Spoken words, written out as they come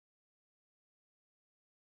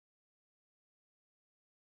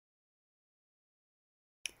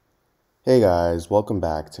Hey guys, welcome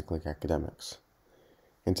back to Click Academics.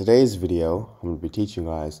 In today's video, I'm going to be teaching you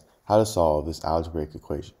guys how to solve this algebraic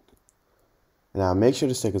equation. Now make sure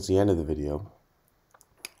to stick to the end of the video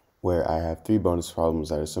where I have 3 bonus problems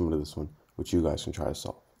that are similar to this one, which you guys can try to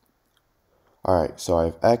solve. Alright, so I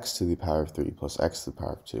have x to the power of 3 plus x to the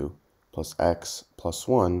power of 2 plus x plus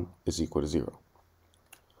 1 is equal to 0.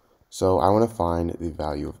 So I want to find the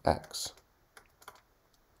value of x.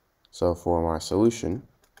 So for my solution,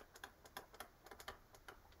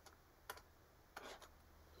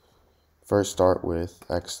 first start with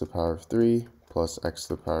x to the power of 3 plus x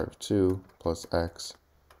to the power of 2 plus x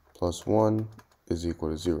plus 1 is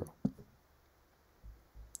equal to 0.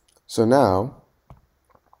 So now,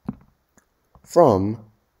 from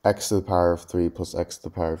x to the power of 3 plus x to the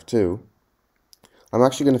power of 2, I'm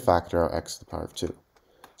actually going to factor out x to the power of 2.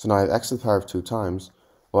 So now I have x to the power of 2 times,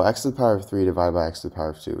 well, x to the power of 3 divided by x to the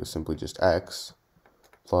power of 2 is simply just x,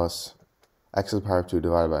 plus x to the power of 2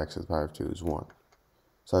 divided by x to the power of 2 is 1.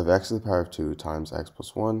 So I have x to the power of 2 times x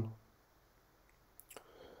plus 1,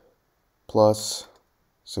 plus,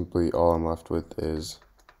 simply all I'm left with is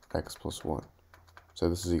x plus 1. So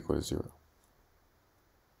this is equal to 0.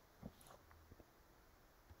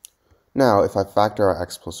 Now, if I factor out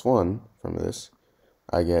x plus 1 from this,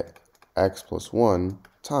 I get x plus 1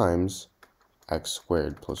 times x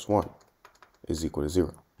squared plus 1 is equal to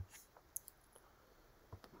 0.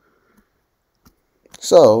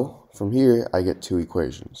 So, from here, I get 2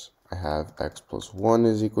 equations. I have x plus 1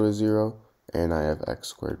 is equal to 0, and I have x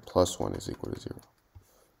squared plus 1 is equal to 0.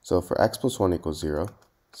 So for x plus 1 equals 0,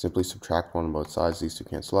 simply subtract 1 on both sides, these two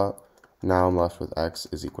cancel out. Now I'm left with x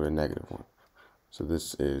is equal to negative 1. So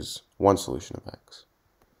this is one solution of x.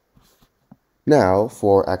 Now,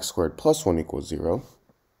 for x squared plus 1 equals 0,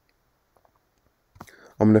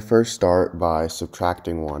 I'm going to first start by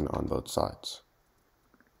subtracting 1 on both sides.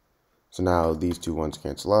 So now these two 1s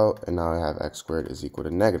cancel out, and now I have x squared is equal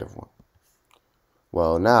to negative 1.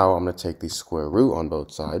 Well, now I'm going to take the square root on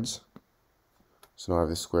both sides. So now I have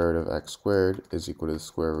the square root of x squared is equal to the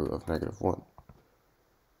square root of negative 1.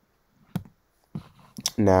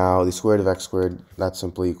 Now, the square root of x squared, that's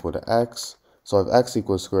simply equal to x. So if x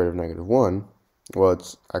equals square root of negative 1, well,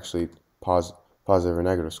 it's actually positive or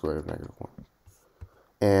negative square root of negative 1.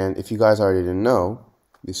 And if you guys already didn't know,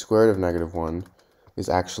 the square root of negative 1 is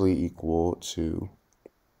actually equal to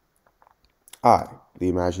I, the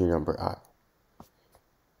imaginary number I.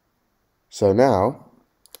 So now,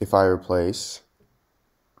 if I replace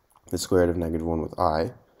the square root of negative 1 with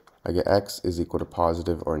I get x is equal to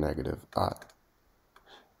positive or negative I.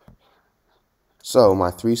 So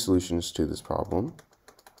my 3 solutions to this problem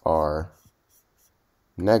are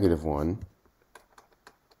negative 1,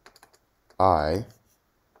 I,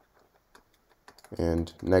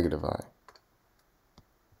 and negative I.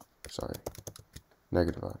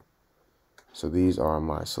 Negative I. So these are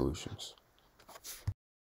my solutions.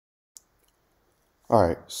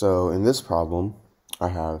 Alright, so in this problem, I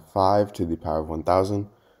have 5 to the power of 1000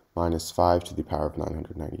 minus 5 to the power of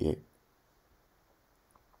 998.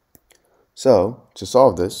 So, to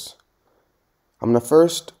solve this, I'm going to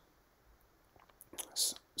first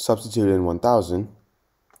substitute in 1000,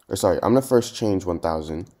 I'm going to first change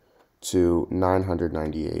 1000 to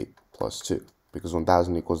 998 plus 2, because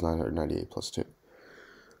 1000 equals 998 plus 2.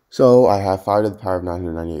 So I have 5 to the power of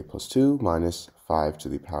 998 plus 2 minus 5 to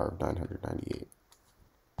the power of 998.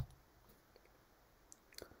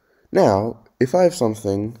 Now, if I have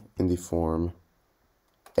something in the form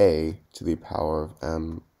a to the power of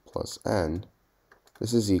m plus n,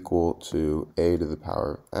 this is equal to a to the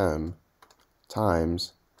power of m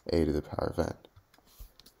times a to the power of n.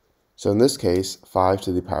 So in this case, 5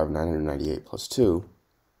 to the power of 998 plus 2,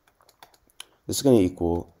 this is going to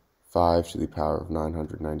equal 5 to the power of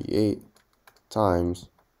 998 times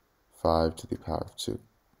 5 to the power of 2.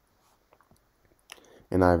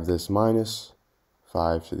 And I have this minus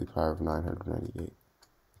 5 to the power of 998.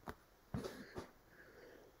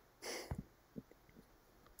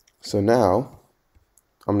 So now,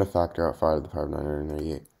 I'm going to factor out 5 to the power of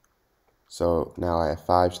 998. So now I have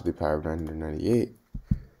 5 to the power of 998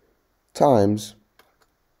 times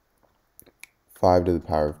 5 to the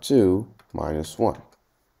power of 2 minus 1.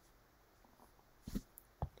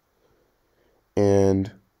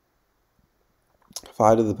 And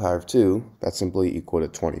 5 to the power of 2, that's simply equal to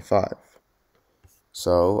 25.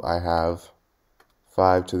 So I have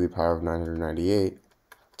 5 to the power of 998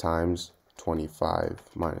 times 25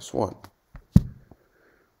 minus 1.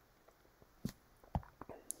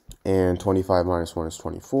 And 25 minus 1 is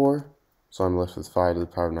 24. So I'm left with 5 to the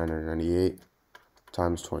power of 998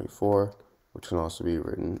 times 24, which can also be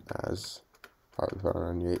written as 5 to the power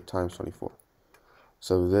of 98 times 24.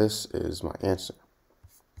 So this is my answer.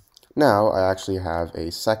 Now I actually have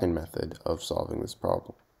a second method of solving this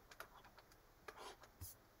problem.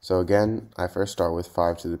 So again, I first start with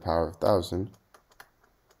 5 to the power of 1000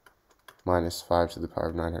 minus 5 to the power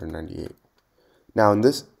of 998. Now in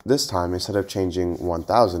this time, instead of changing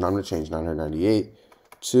 1000, I'm going to change 998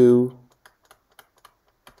 to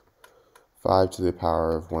 5 to the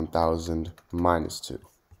power of 1000 minus 2.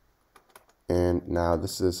 And now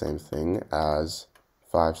this is the same thing as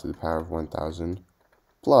 5 to the power of 1000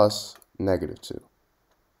 plus negative 2.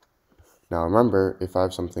 Now remember, if I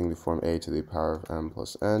have something to form a to the power of m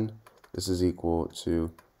plus n, this is equal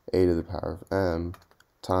to a to the power of m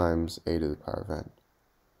times a to the power of n.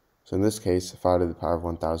 So in this case, 5 to the power of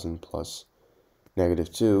 1000 plus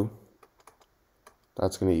negative 2,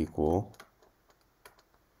 that's going to equal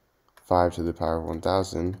 5 to the power of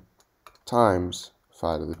 1000 times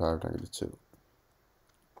 5 to the power of negative 2.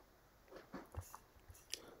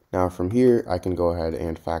 Now from here, I can go ahead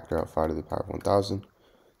and factor out 5 to the power of 1000.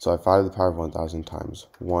 So I have 5 to the power of 1000 times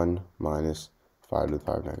 1 minus 5 to the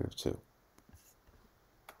power of negative 2.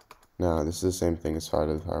 Now this is the same thing as 5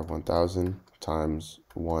 to the power of 1000 times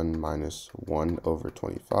 1 minus 1 over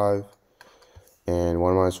 25. And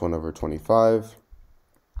 1 minus 1 over 25,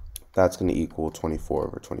 that's going to equal 24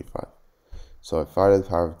 over 25. So I have 5 to the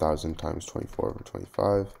power of 1000 times 24 over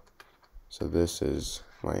 25. So this is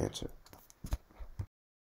my answer.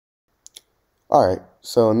 Alright,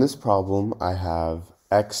 so in this problem, I have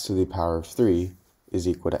x to the power of 3 is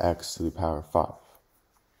equal to x to the power of 5.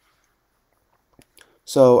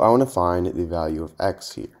 So I want to find the value of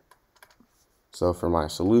x here. So for my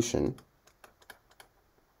solution,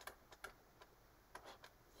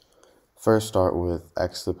 first start with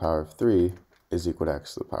x to the power of 3 is equal to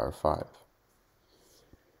x to the power of 5.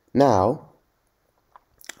 Now,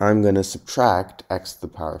 I'm going to subtract x to the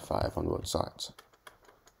power of 5 on both sides.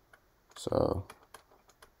 So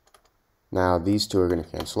now these two are going to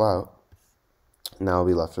cancel out. Now I'll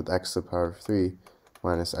be left with x to the power of 3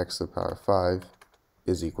 minus x to the power of 5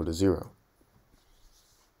 is equal to 0.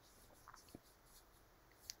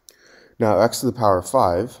 Now x to the power of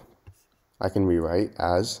 5 I can rewrite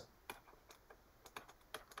as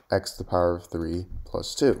x to the power of 3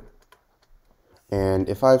 plus 2. And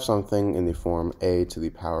if I have something in the form a to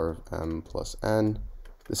the power of m plus n,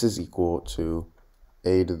 this is equal to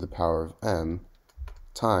a to the power of m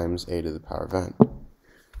times a to the power of n.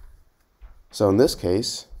 So in this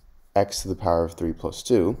case, x to the power of 3 plus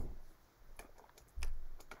 2,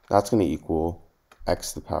 that's going to equal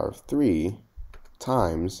x to the power of 3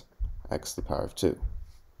 times x to the power of 2.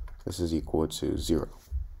 This is equal to 0.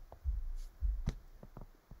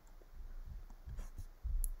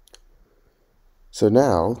 So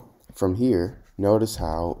now, from here, notice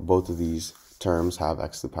how both of these terms have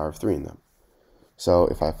x to the power of 3 in them. So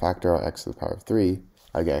if I factor out x to the power of 3,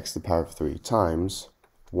 I get x to the power of 3 times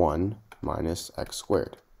 1 minus x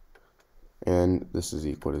squared. And this is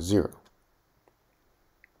equal to 0.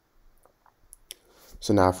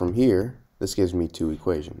 So now from here, this gives me two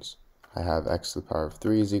equations. I have x to the power of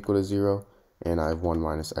 3 is equal to 0, and I have 1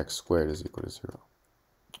 minus x squared is equal to 0.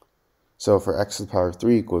 So for x to the power of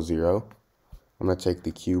 3 equals 0, I'm going to take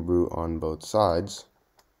the cube root on both sides.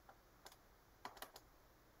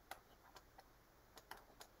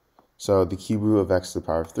 So the cube root of x to the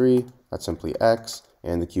power of 3, that's simply x,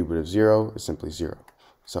 and the cube root of 0 is simply 0.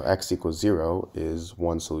 So x equals 0 is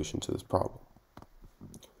one solution to this problem.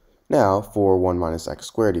 Now, for 1 minus x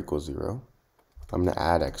squared equals 0, I'm going to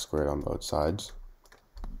add x squared on both sides.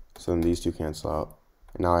 So then these two cancel out.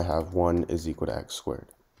 And now I have 1 is equal to x squared.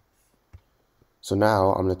 So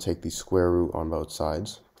now I'm going to take the square root on both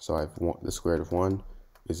sides. So I have the square root of 1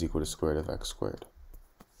 is equal to the square root of x squared.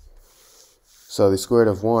 So the square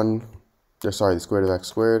root of the square root of x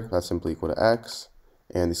squared, that's simply equal to x.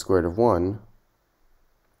 And the square root of 1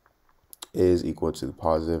 is equal to the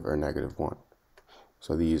positive or negative 1.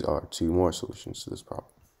 So these are two more solutions to this problem.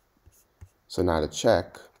 So now to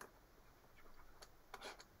check,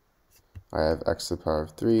 I have x to the power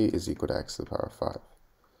of 3 is equal to x to the power of 5.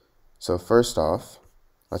 So first off,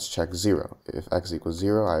 let's check 0. If x equals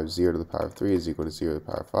 0, I have 0 to the power of 3 is equal to 0 to the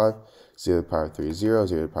power of 5. 0 to the power of 3 is 0,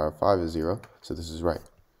 0 to the power of 5 is 0, so this is right.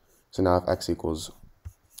 So now if x equals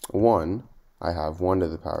 1, I have 1 to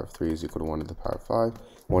the power of 3 is equal to 1 to the power of 5.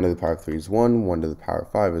 1 to the power of 3 is 1, 1 to the power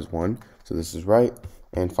of 5 is 1, so this is right.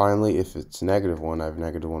 And finally, if it's negative 1, I have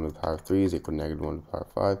negative 1 to the power of 3 is equal to negative 1 to the power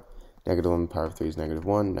of 5. Negative 1 to the power of 3 is negative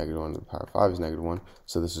 1, negative 1 to the power of 5 is negative 1,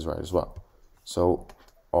 so this is right as well. So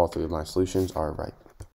all three of my solutions are right.